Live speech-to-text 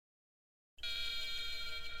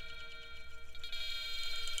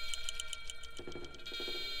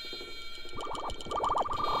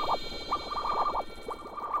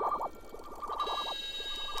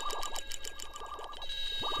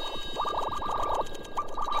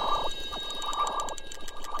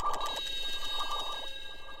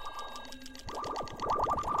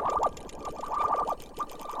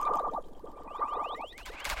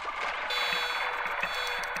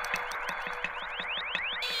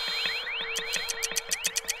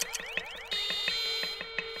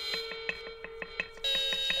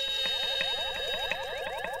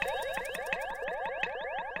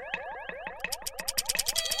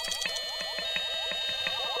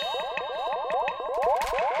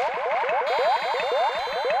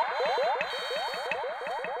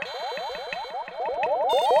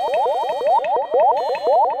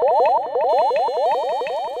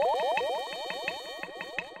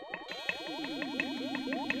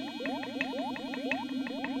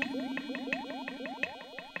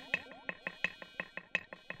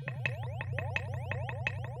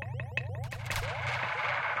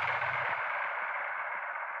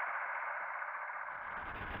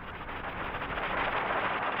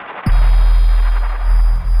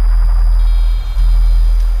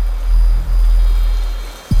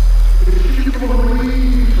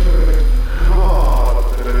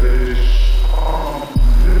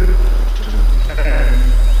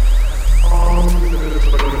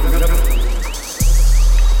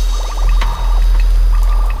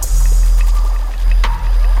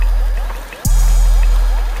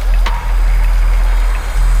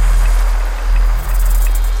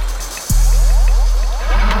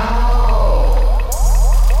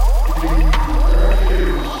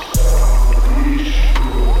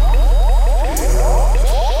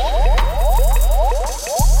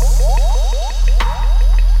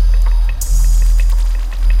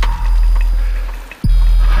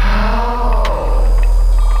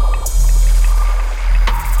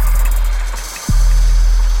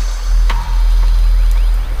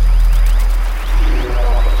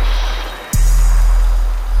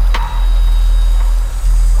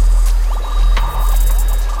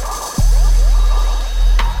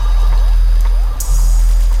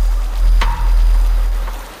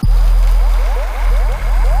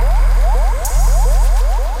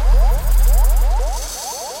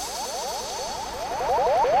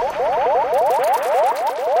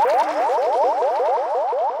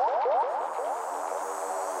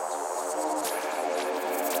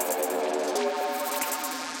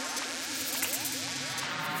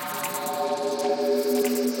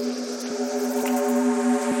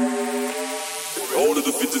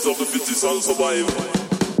fittest and survive.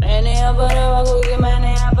 मैंने अपना कोई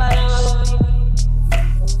मैंने अपना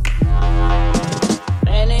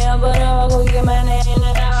कोई मैंने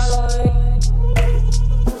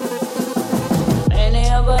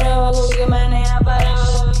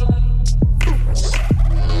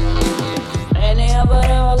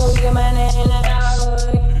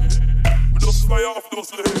We just fly off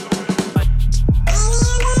those legs.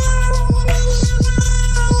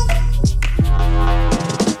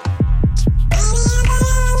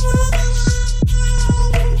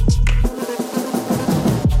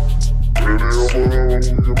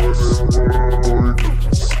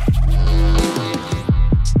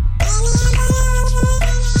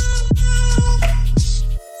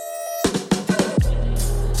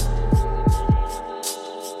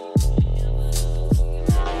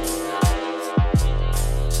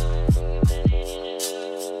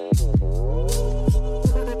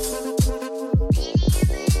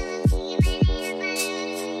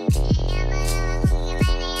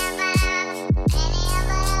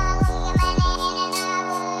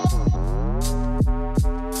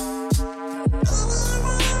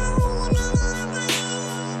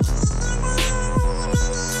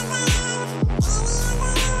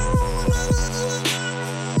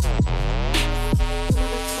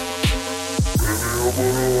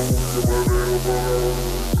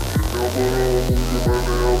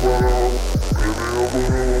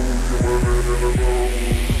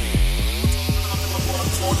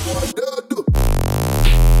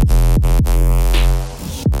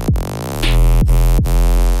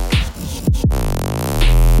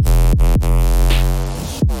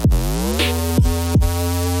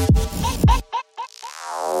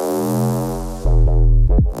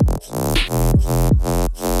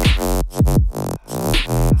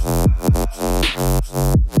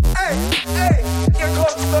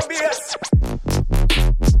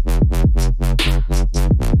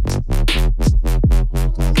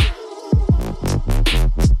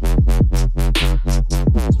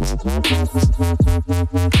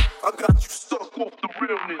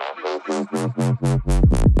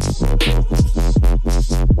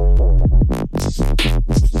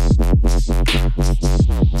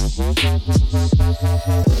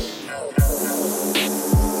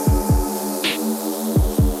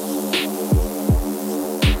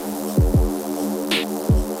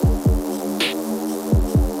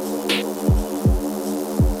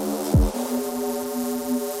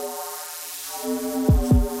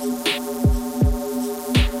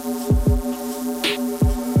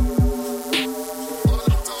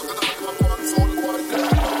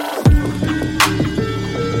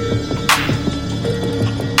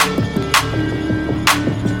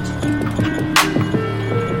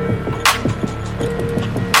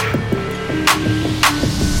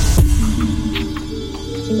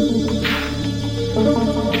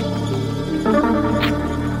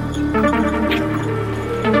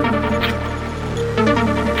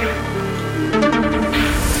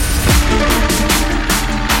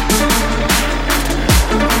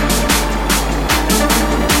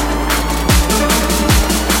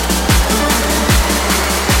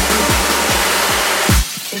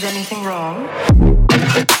 Is anything wrong?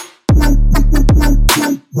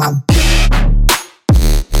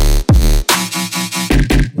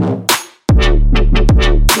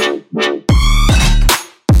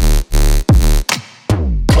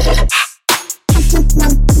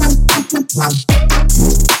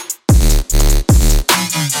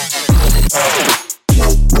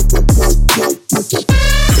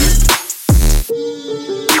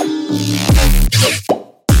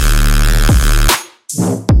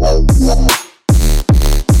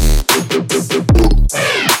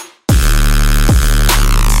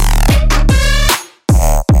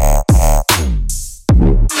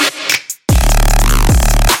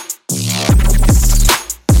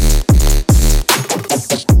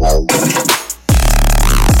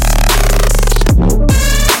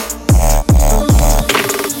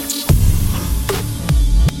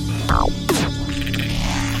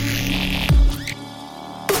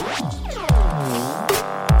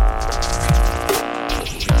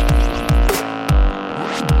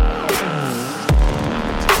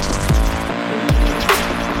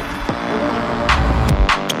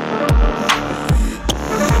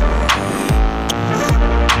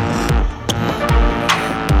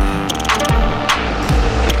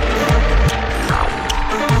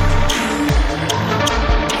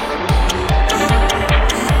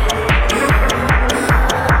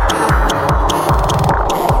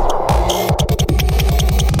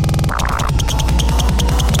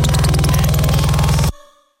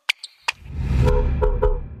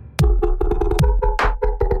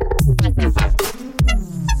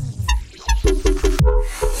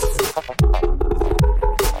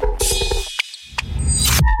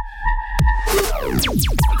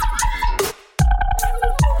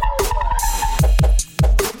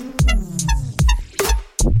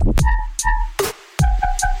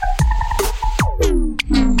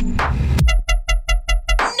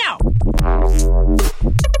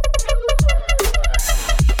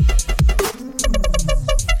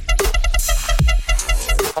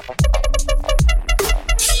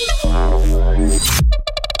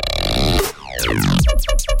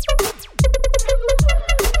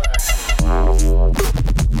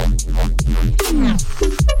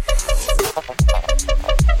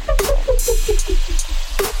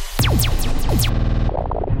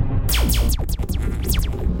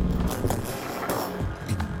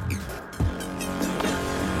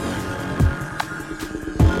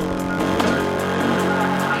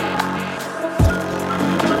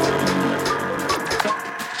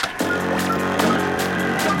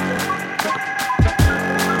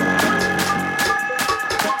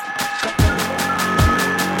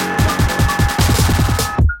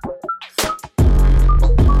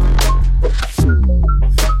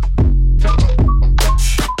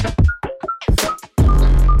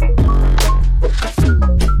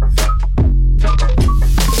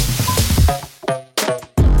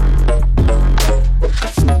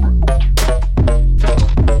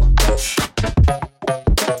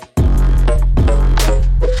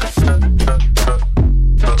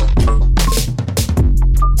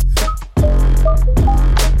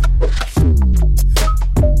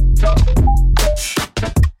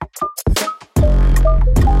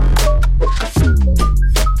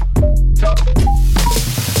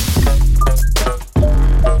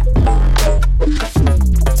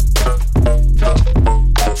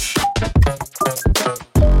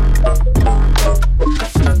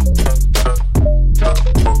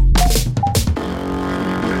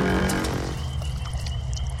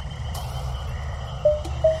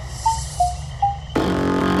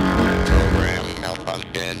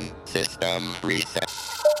 Ignition system reset.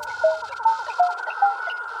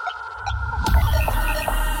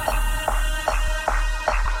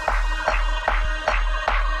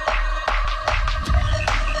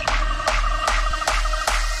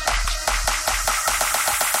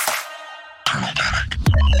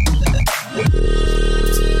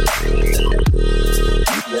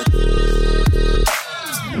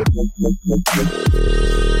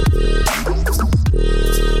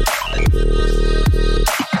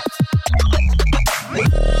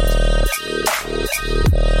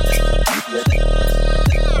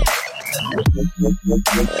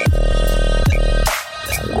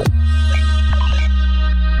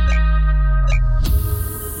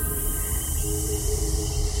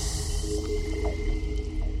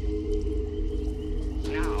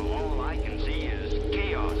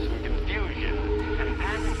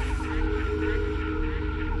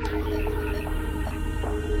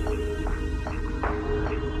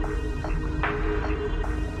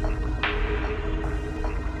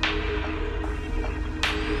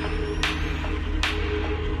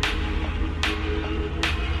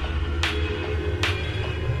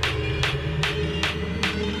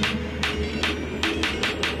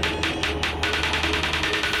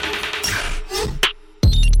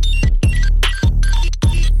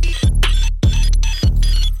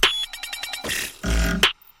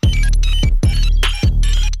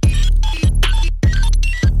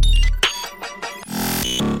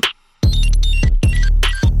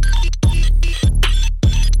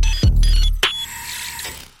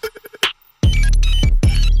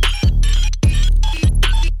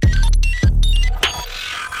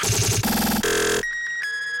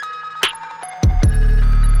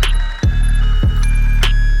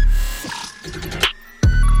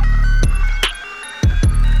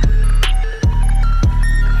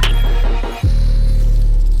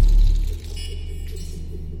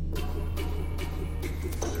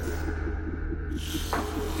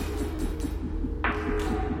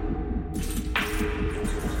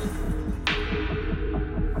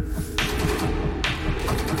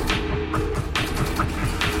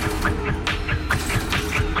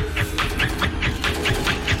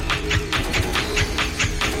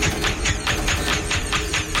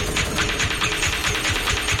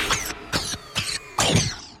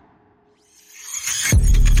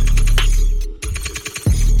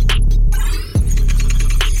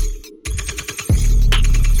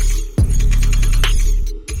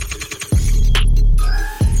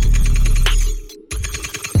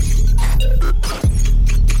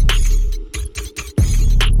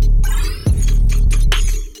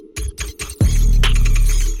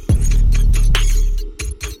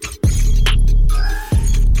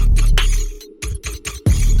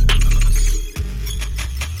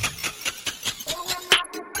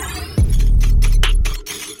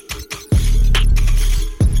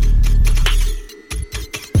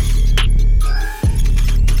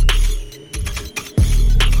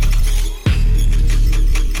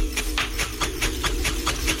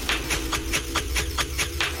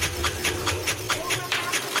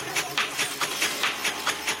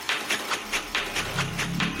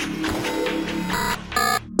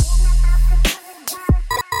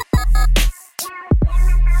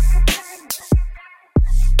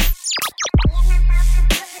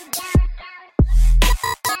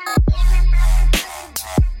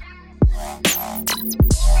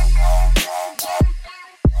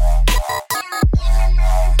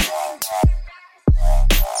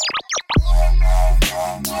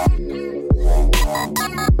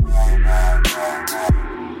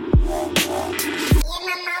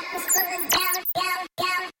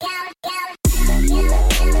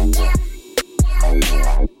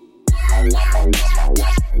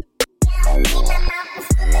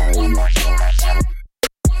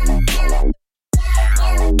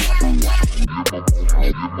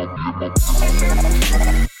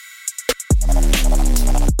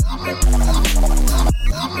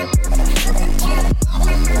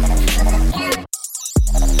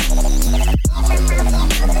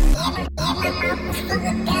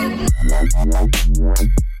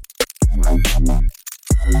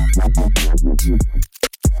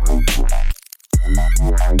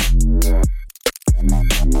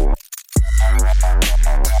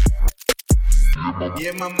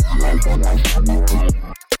 Yeah, my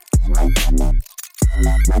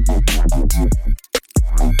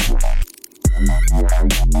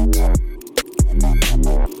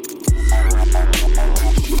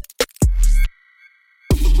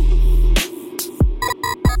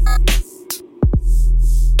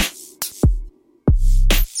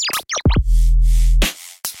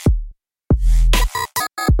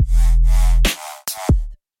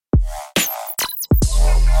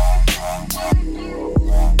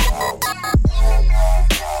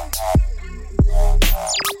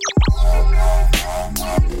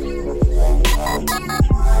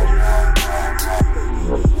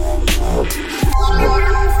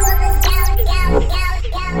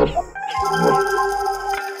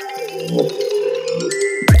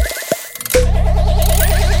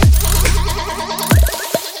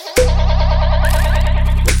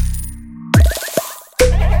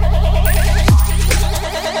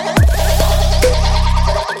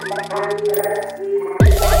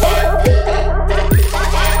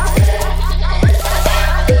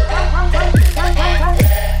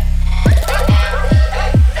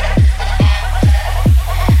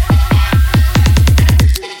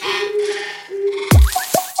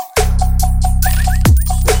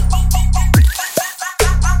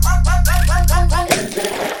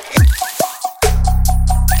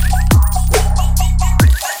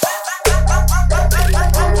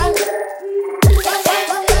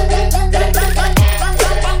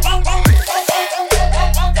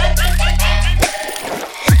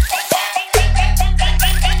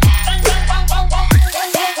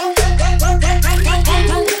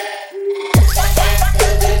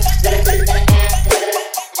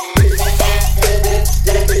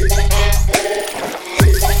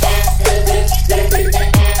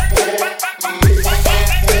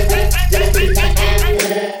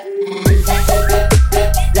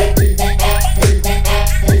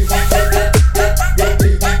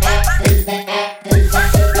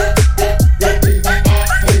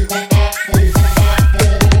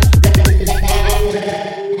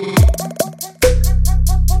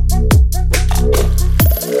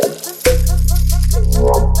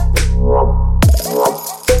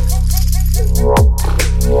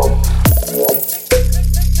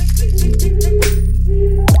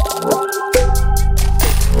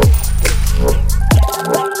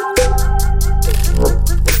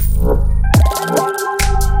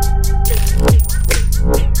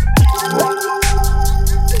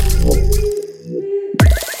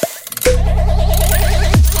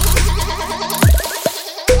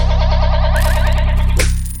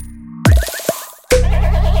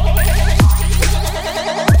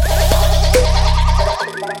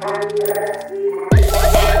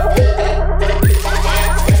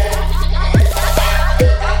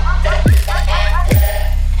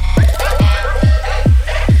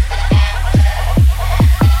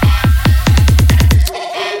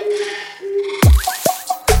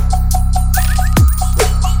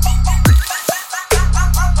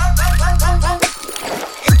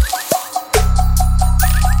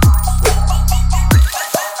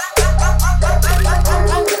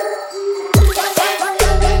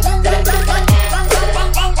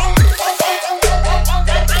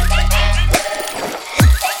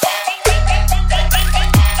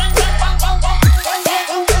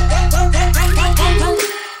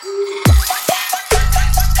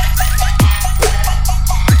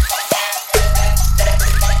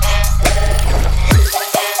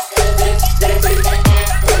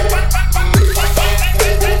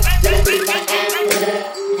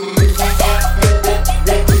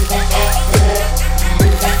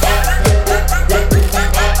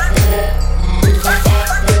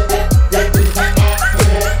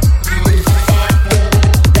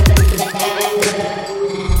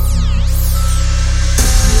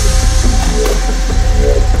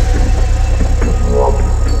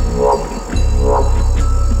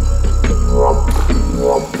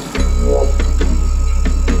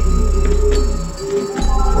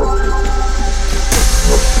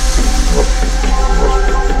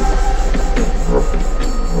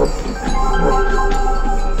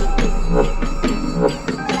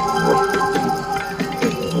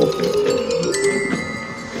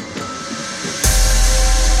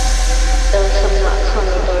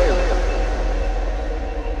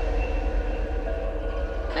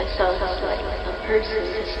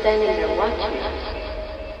standing there watching us.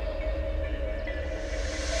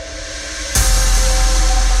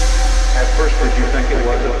 At first, did you think it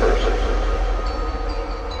was a person?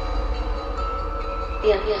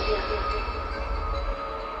 Yes.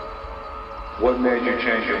 What made you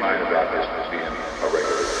change your mind about this as being a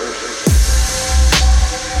regular person?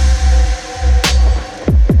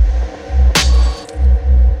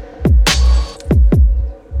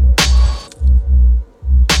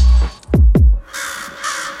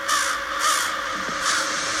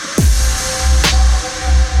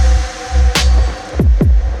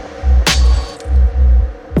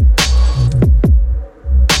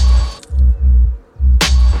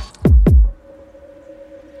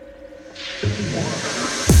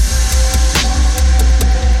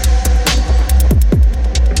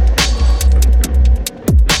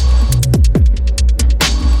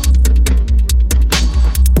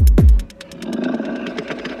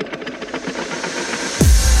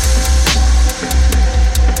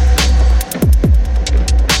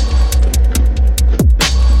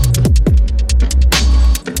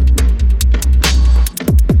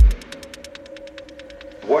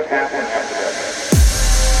 What happened after that?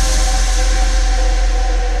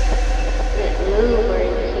 Didn't move or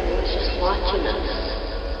anything, it was just watching us.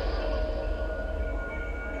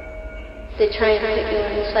 They try and put you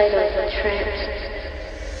inside of a trance.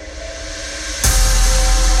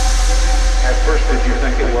 At first, did you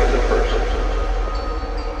think it was a person?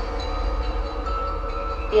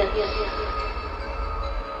 Yes.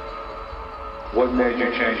 What made you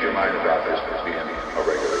change your mind about this as being a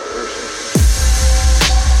regular person?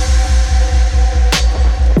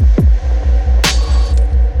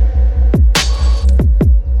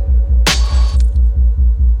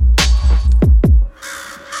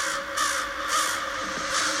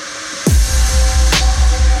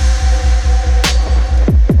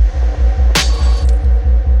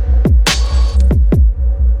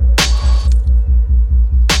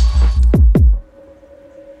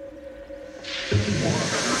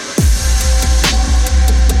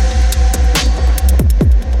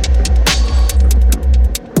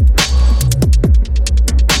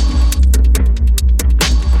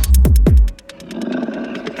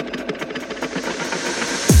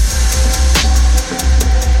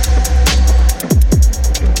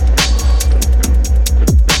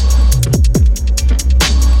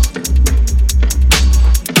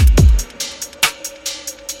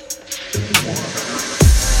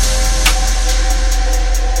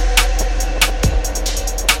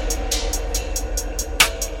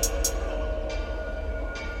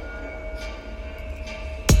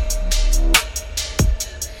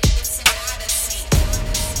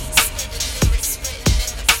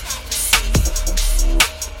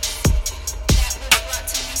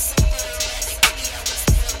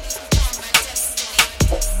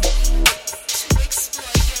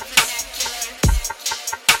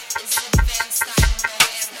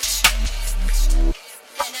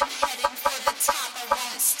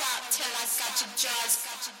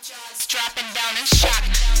 Dropping down in shock.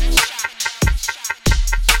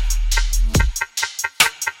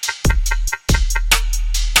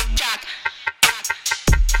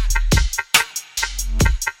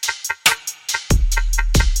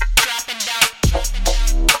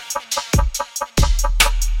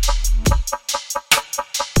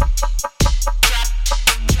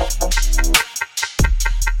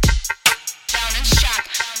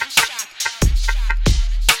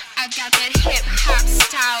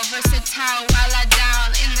 Versatile while I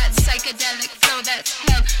dial in that psychedelic flow that's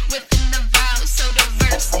held within the vowels. So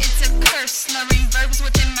diverse, it's a curse. Slurring verbs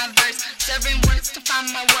within my verse, serving words to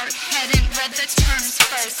find my work. Hadn't read the terms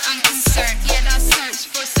first, unconcerned. Yet I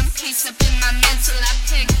searched for some peace up in my mental. I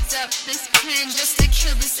picked up this pen just to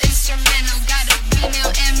kill this instrumental. Got a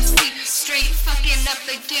female MC, straight fucking up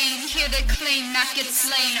the game. Here to claim, not get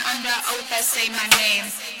slain. Under oath, I say my name.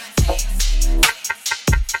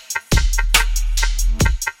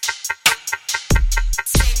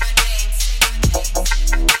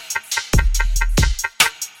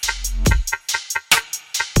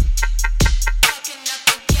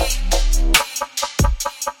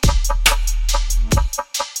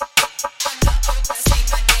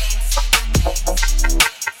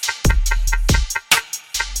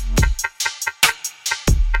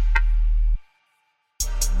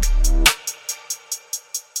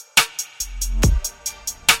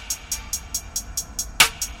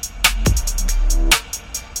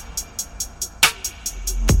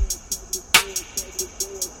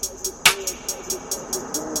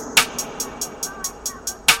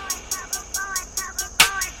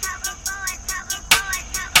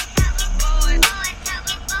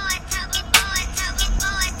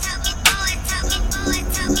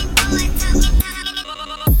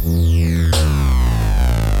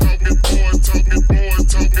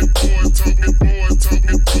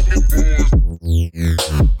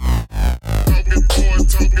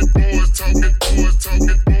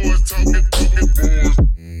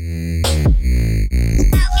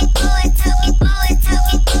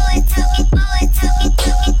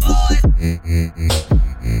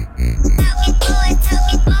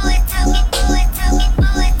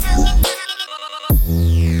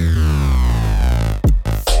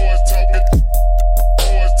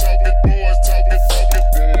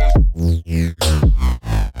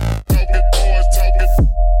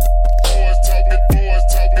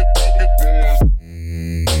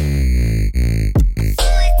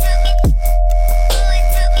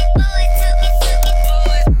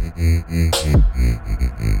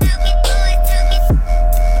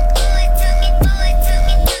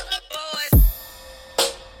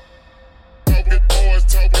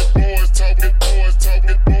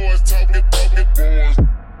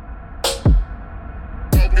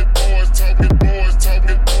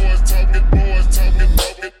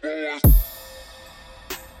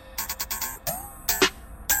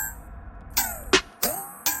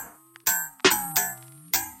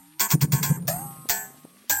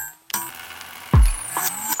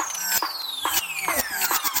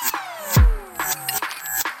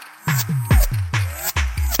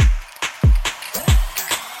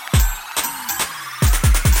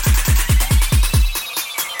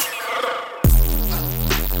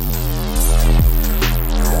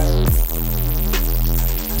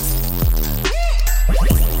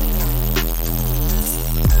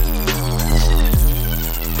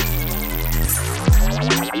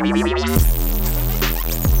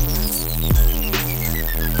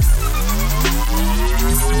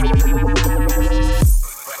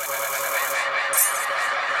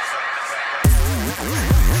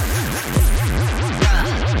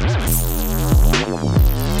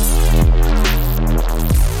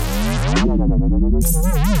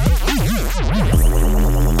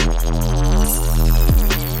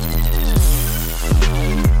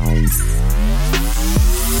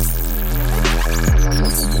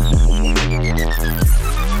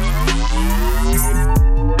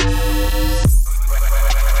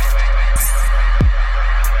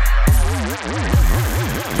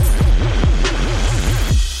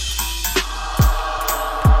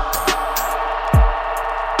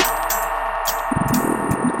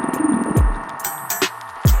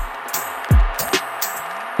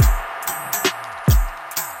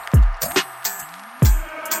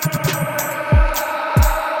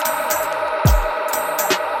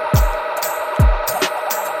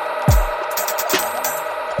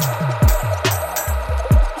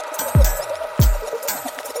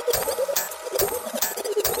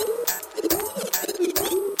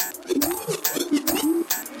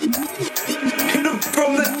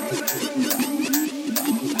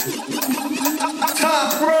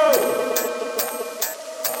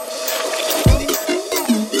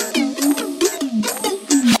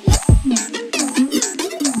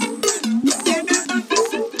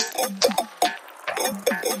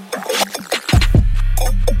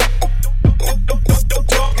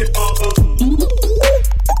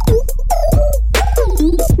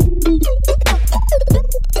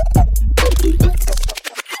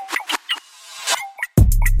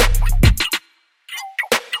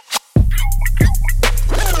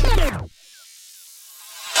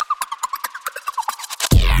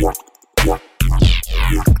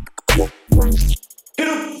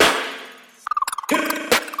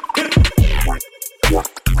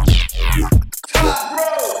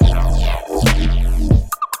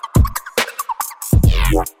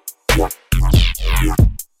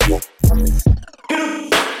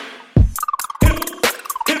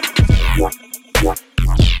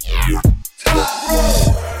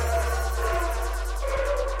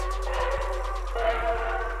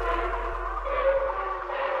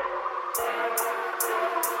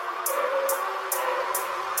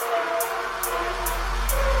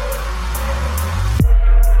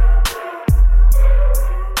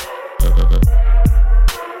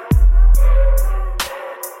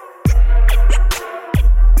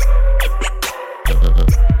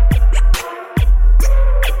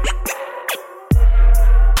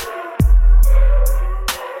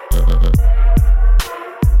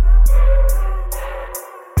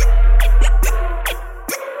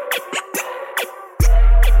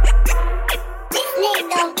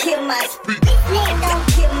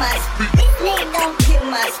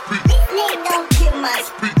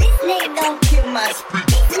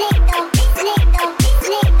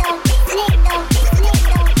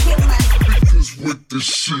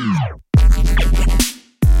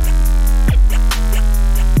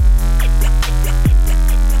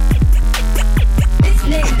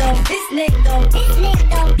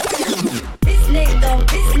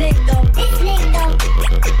 This nigga don't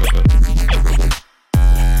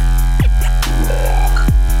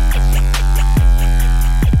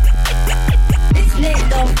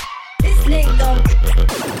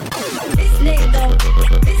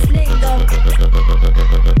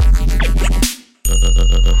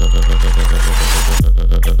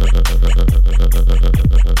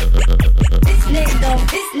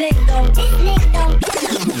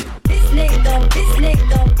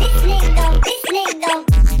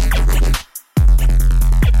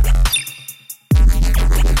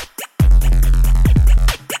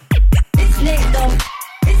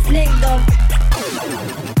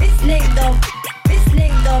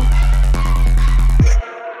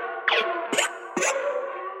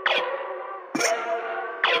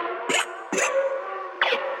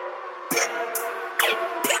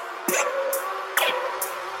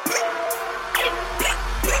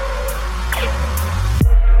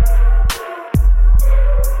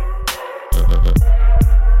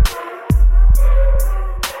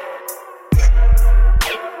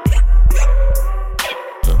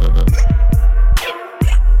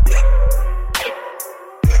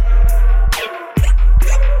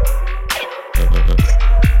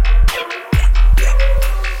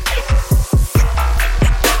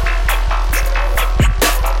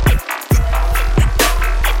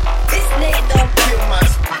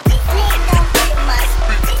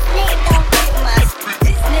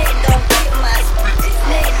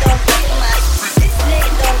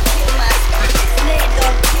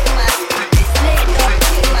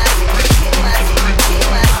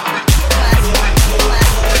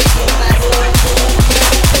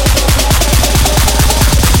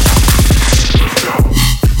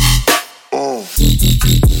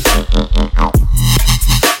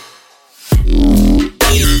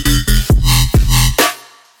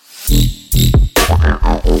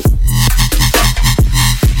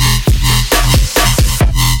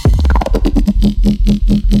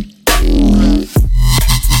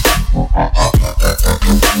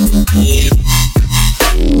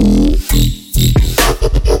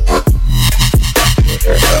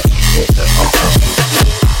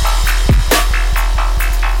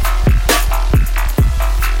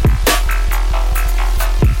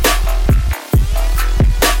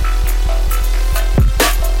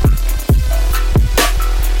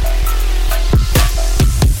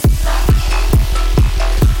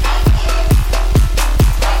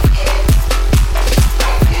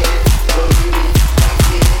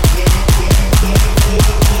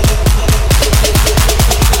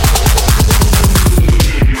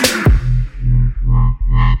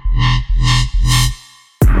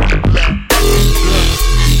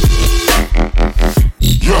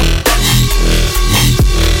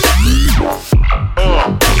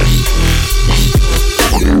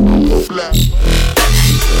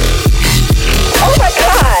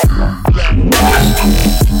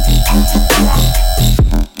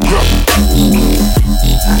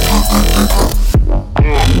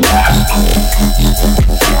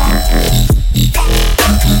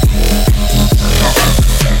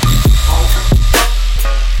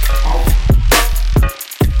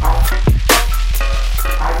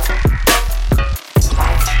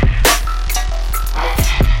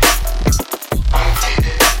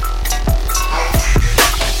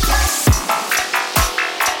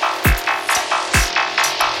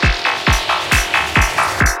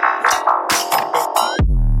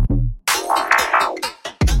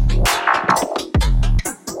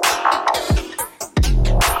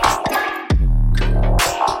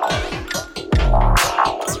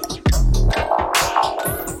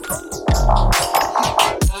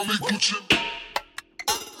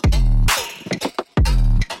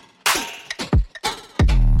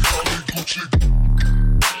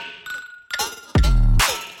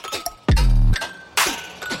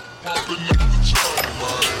popping up the chain,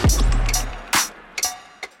 man.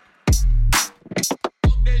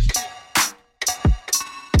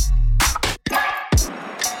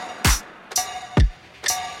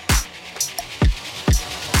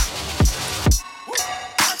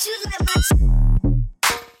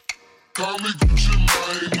 Call me Gucci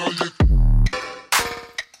Mane, know you.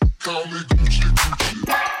 Call me Gucci Gucci.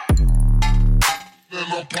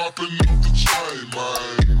 And I'm popping up the chain,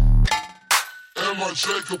 man. And my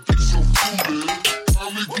Jacob is so fruity. Call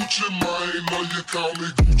me Gucci Mane, know you. Call me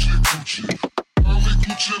Gucci Gucci. Call me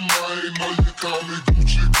Gucci Mane, know you. Call me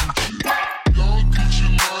Gucci Gucci. Young Gucci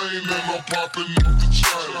Mane, and I'm popping up the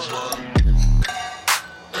chain, man.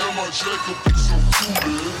 And my Jacob is so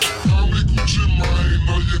fruity. Call me Gucci Mane,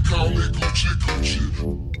 know you. Call me Gucci Gucci.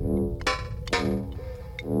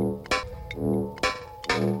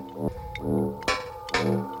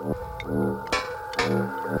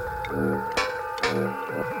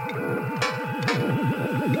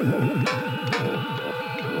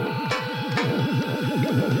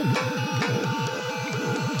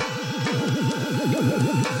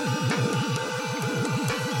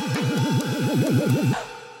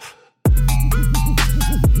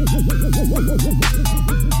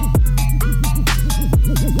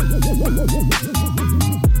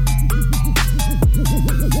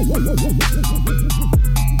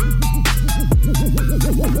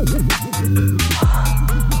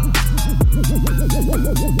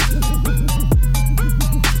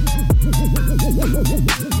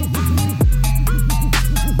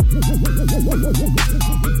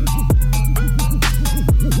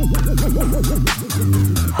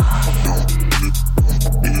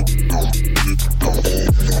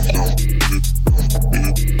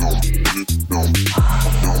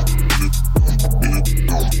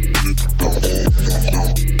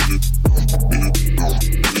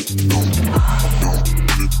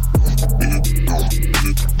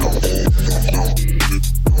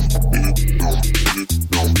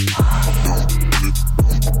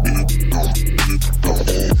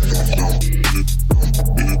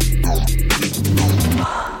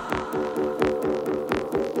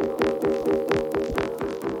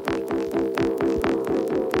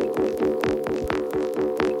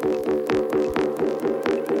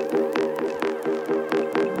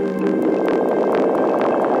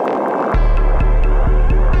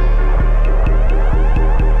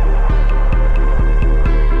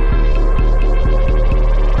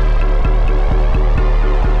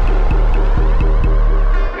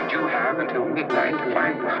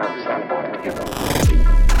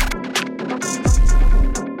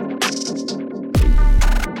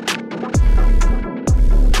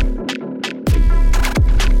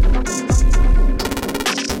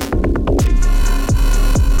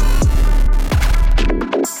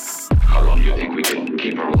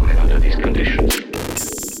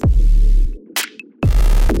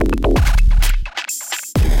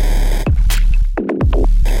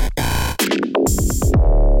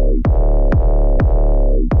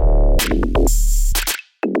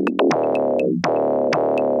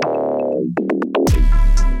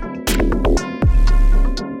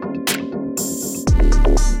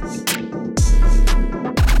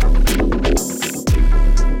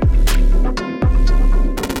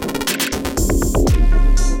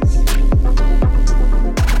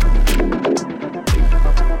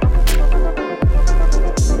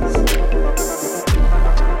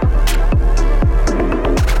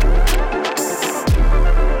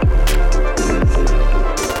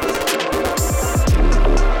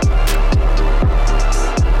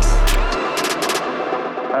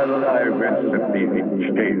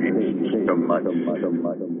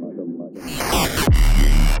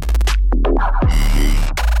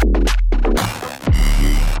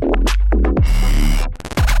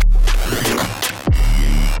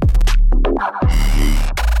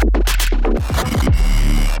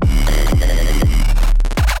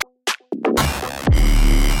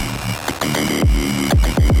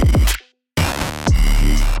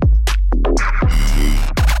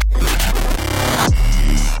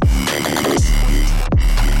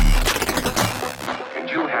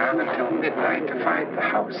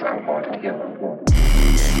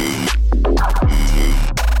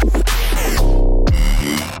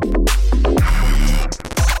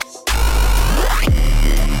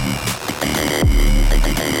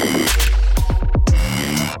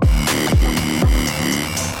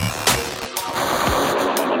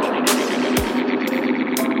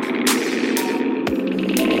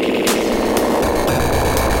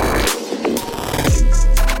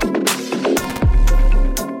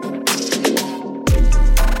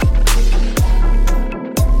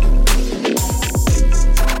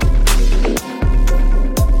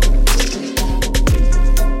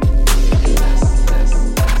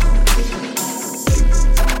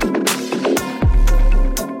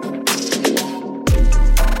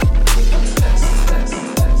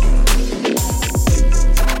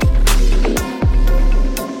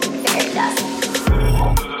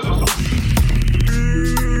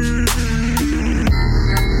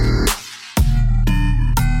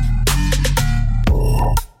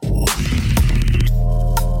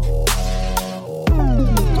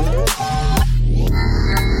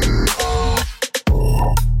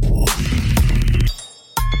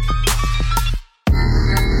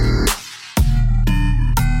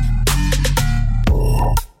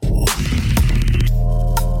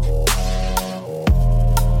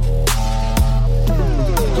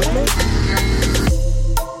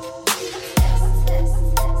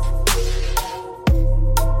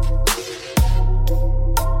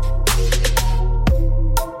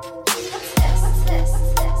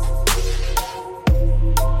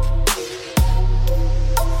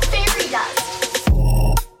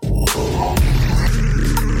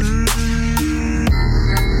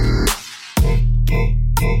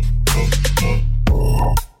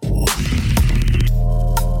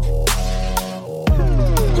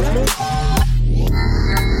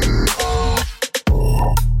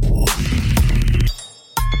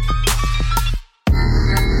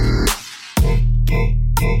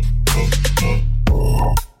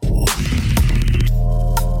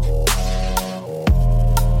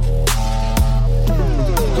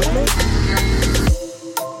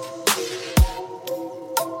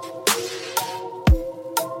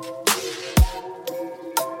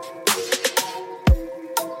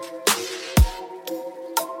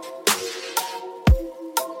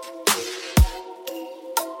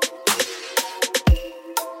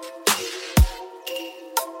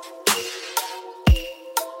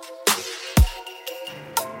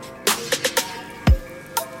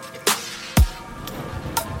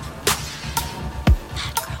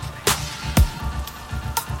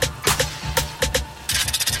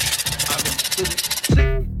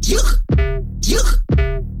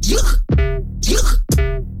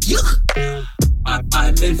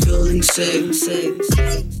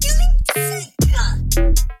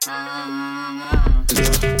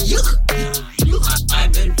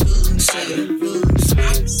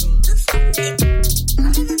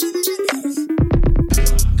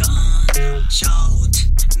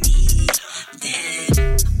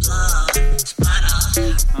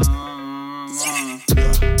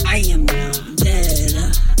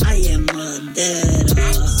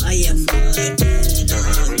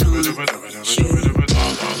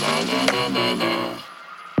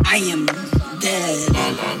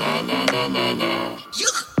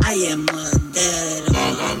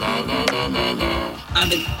 I've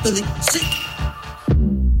been feeling sick.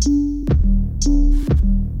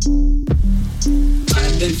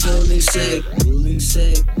 I've been feeling sick, feeling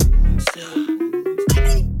sick, feeling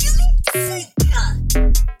sick.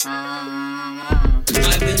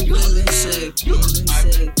 I've been feeling sick, feeling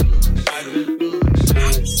sick.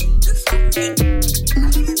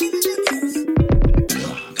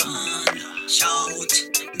 Gunshot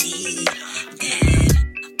me dead,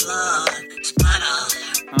 blood splatter.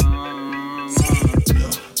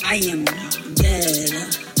 I am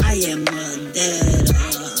dead. I am dead.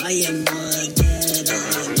 I am dead.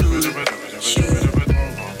 Shit.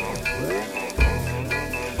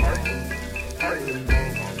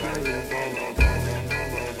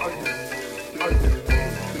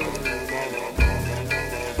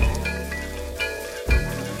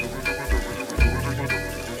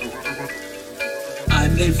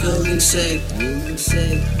 I've been feeling sick, feeling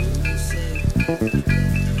sick, feeling sick.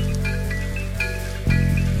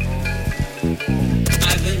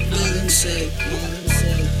 I've been feeling sick, feeling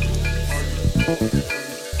sick.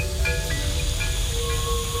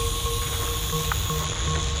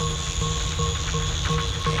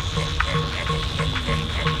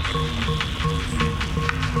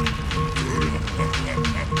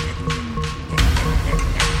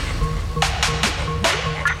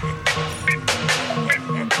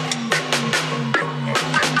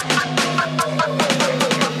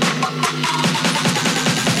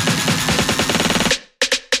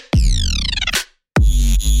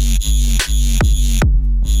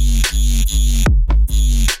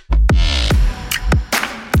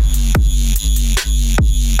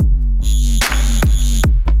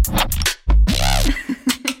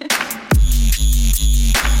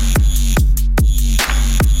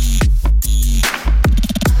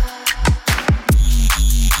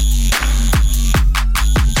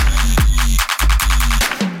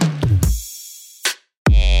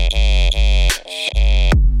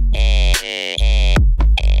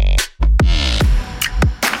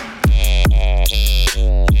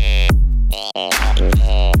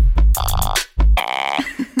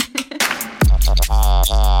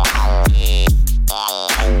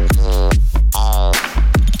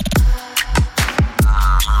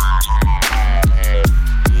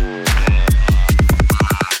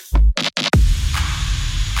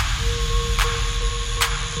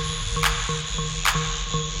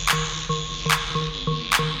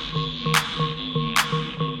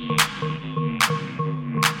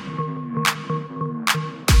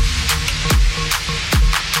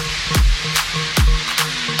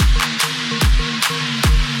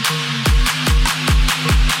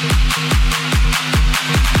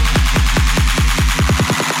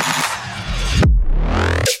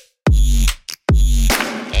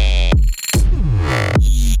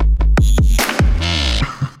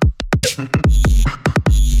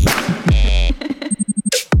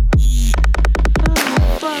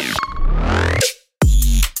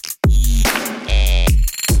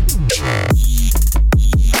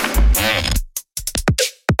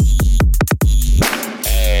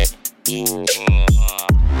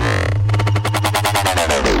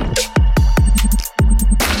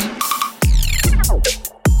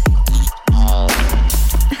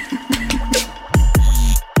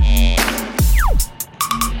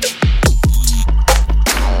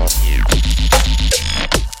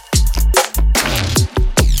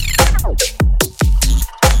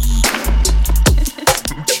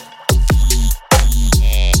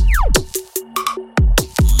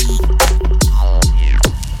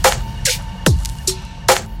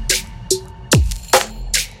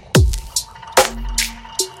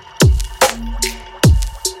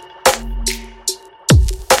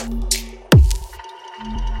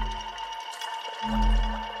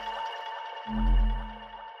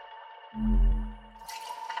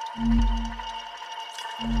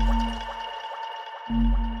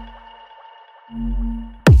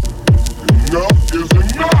 Enough is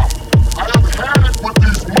enough! I have had it with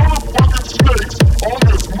these motherfucking snakes on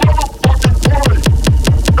this motherfucking plane!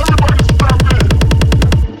 Everybody strap in!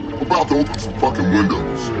 I'm about to open some fucking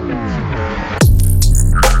windows.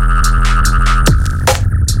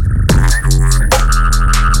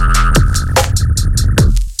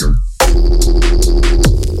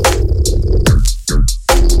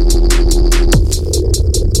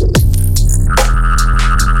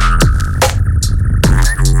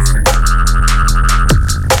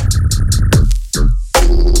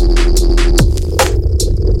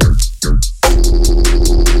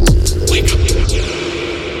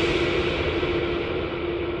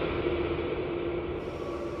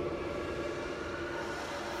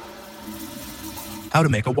 How to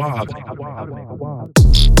make a wob.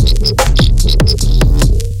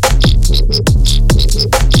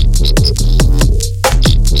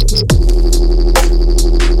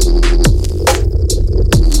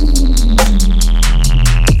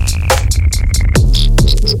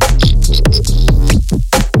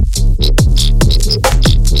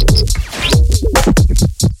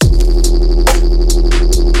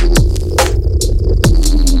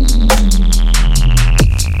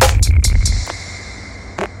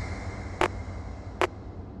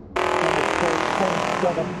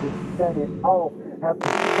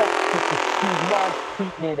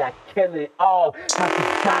 I kill it all. After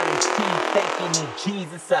God and Steve, thanking in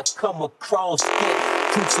Jesus, I come across, get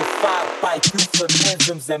crucified by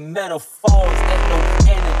euphemisms and metaphors. Ain't no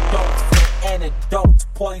antidotes for antidotes,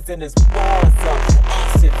 poisonous bars of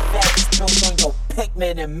acid facts built on your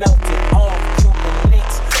pigment and melted off. Cuban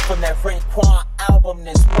links from that Raekwon album,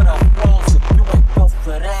 that's what I'm on, so you ain't built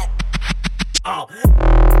for that.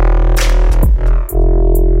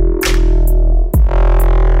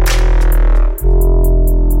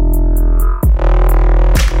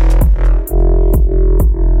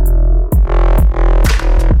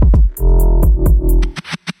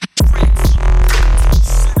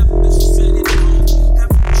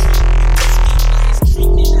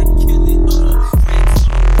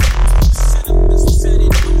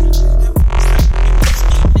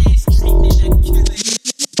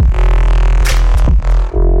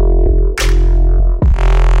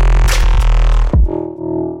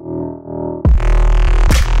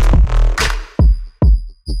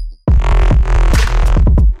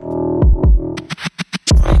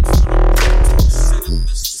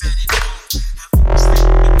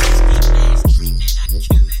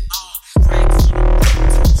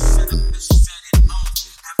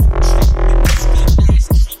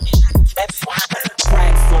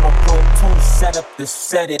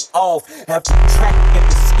 Set it off. After tracking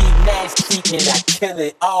the ski mask treatment, I kill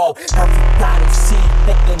it all. After God and see,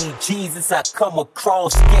 thinking in Jesus, I come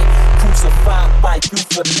across, get crucified by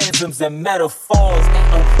euphemisms and metaphors.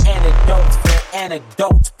 Ain't no antidotes for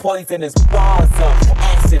anecdotes, poisonous bars of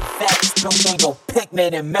acid facts built on your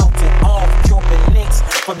pigment and melted off. Cuban links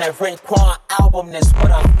from that Raekwon album, that's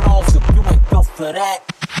what I'm on, so you ain't built for that.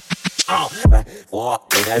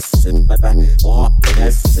 Walk in that shit, walk in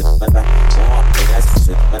that shit, walk in that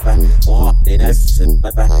shit, walk in that shit, walk in that shit,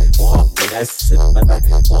 walk in that shit,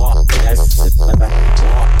 walk in that shit,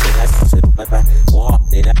 walk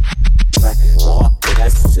in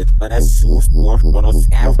that shit, but that shoes work on us.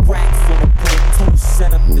 Have racks on the Pro 2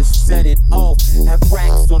 set up to set it off. Have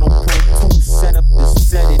racks on the Pro 2 set up to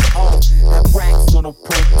set it off. Have racks on the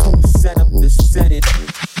Pro 2 set up to set it.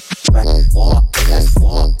 Walk in that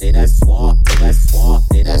swamp, in that swamp, in that swamp,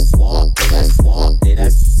 in that swamp, in that swamp, in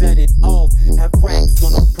that set it off. Have racks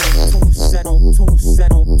on the Pro 2 settle, 2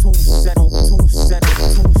 settle, 2 settle, 2 settle,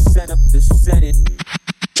 2 set up to set it.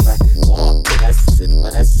 Walk in that shit,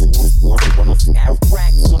 but that shoes work on us. Have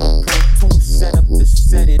racks on the Pro 2 set up to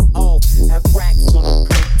set it off. Have racks on the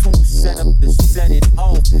Pro 2 set up to set it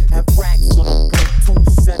off. Have racks on the Pro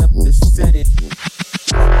 2 set up to set it.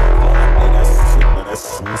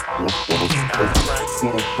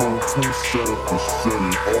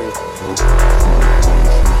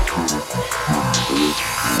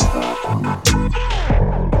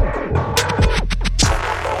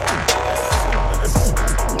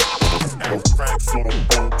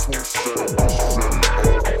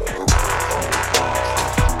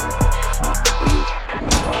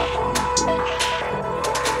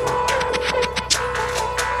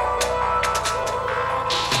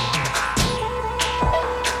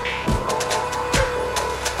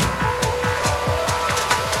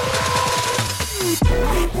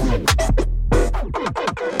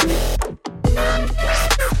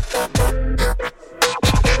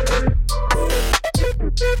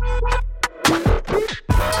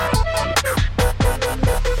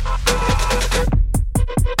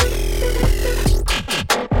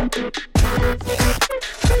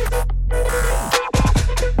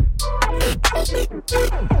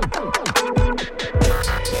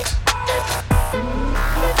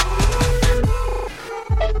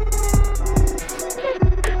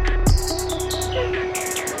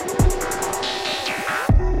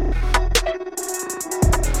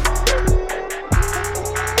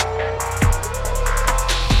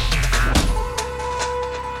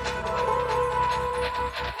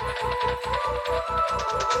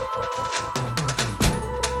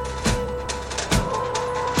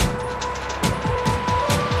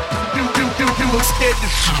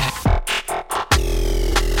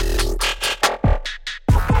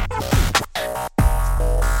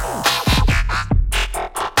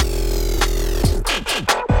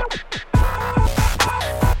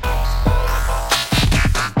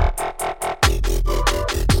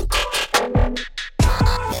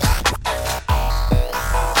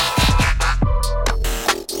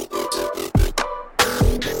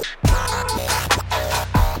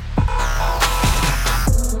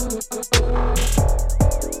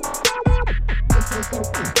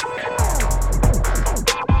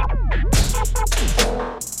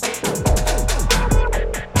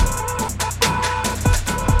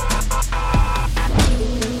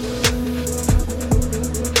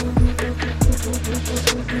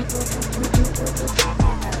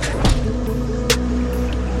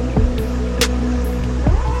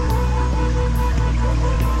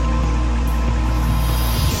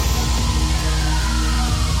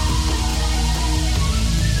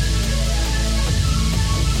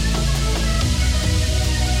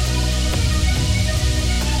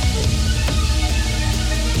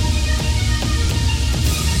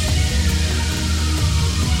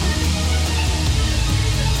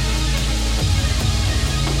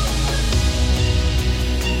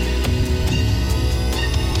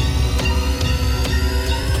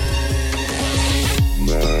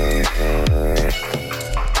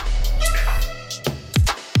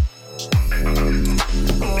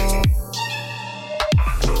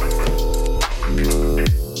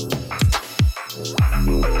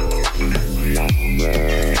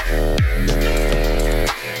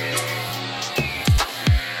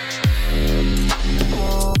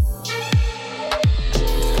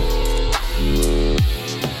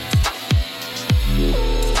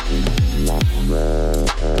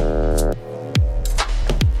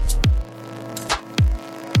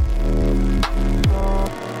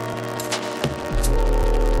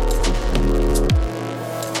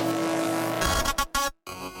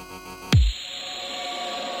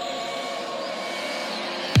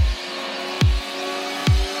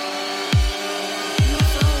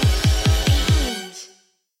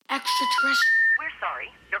 trash. We're sorry.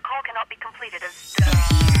 Your call cannot be completed as...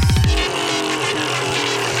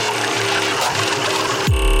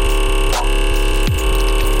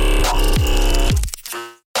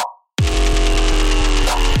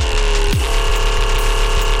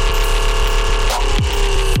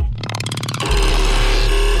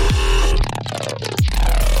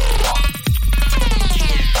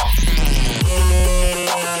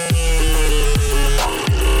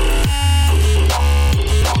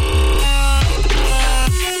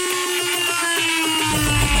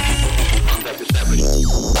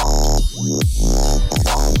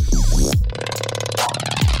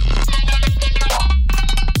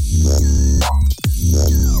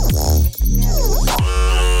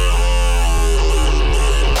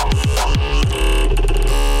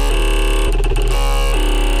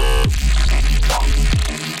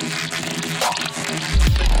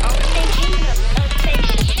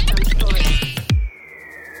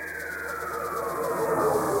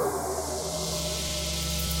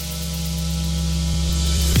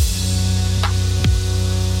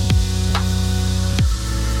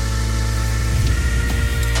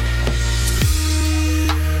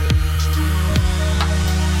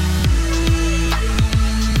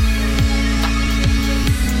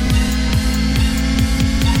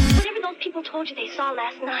 told you they saw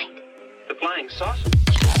last night? The flying saucer?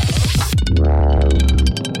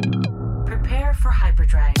 Prepare for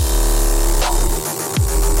hyperdrive.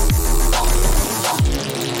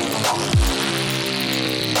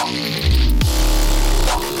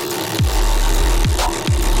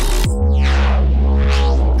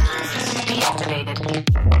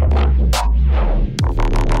 Deactivated.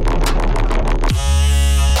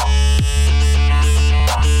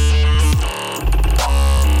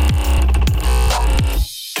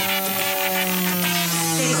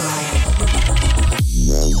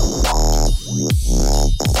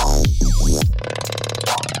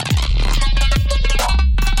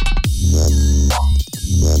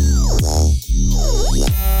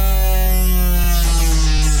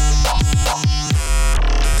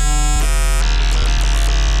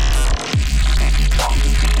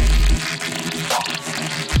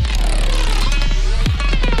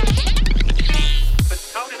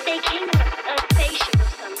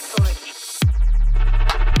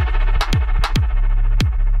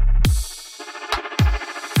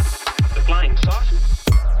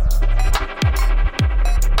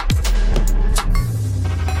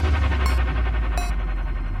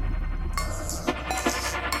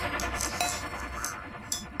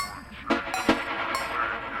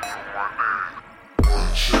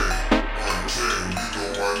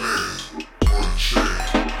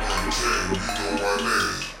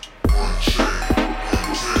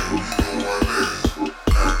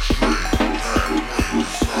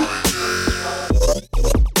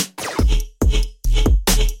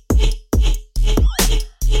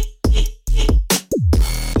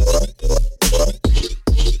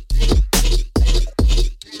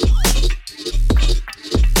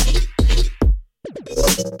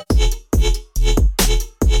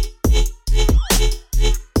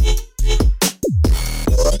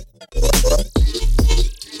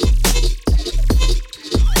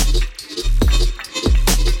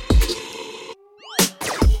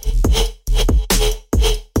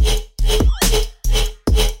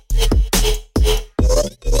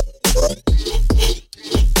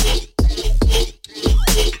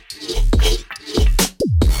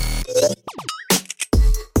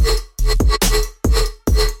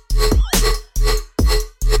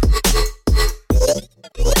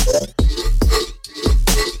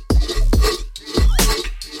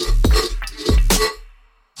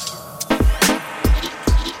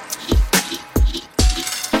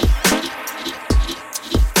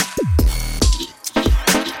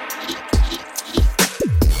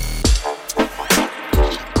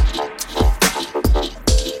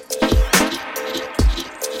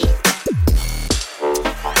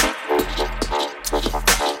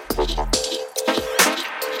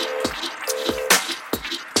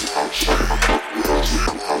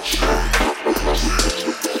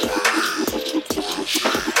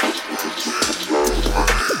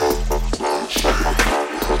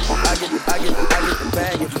 I get the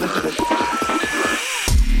bag and flip it.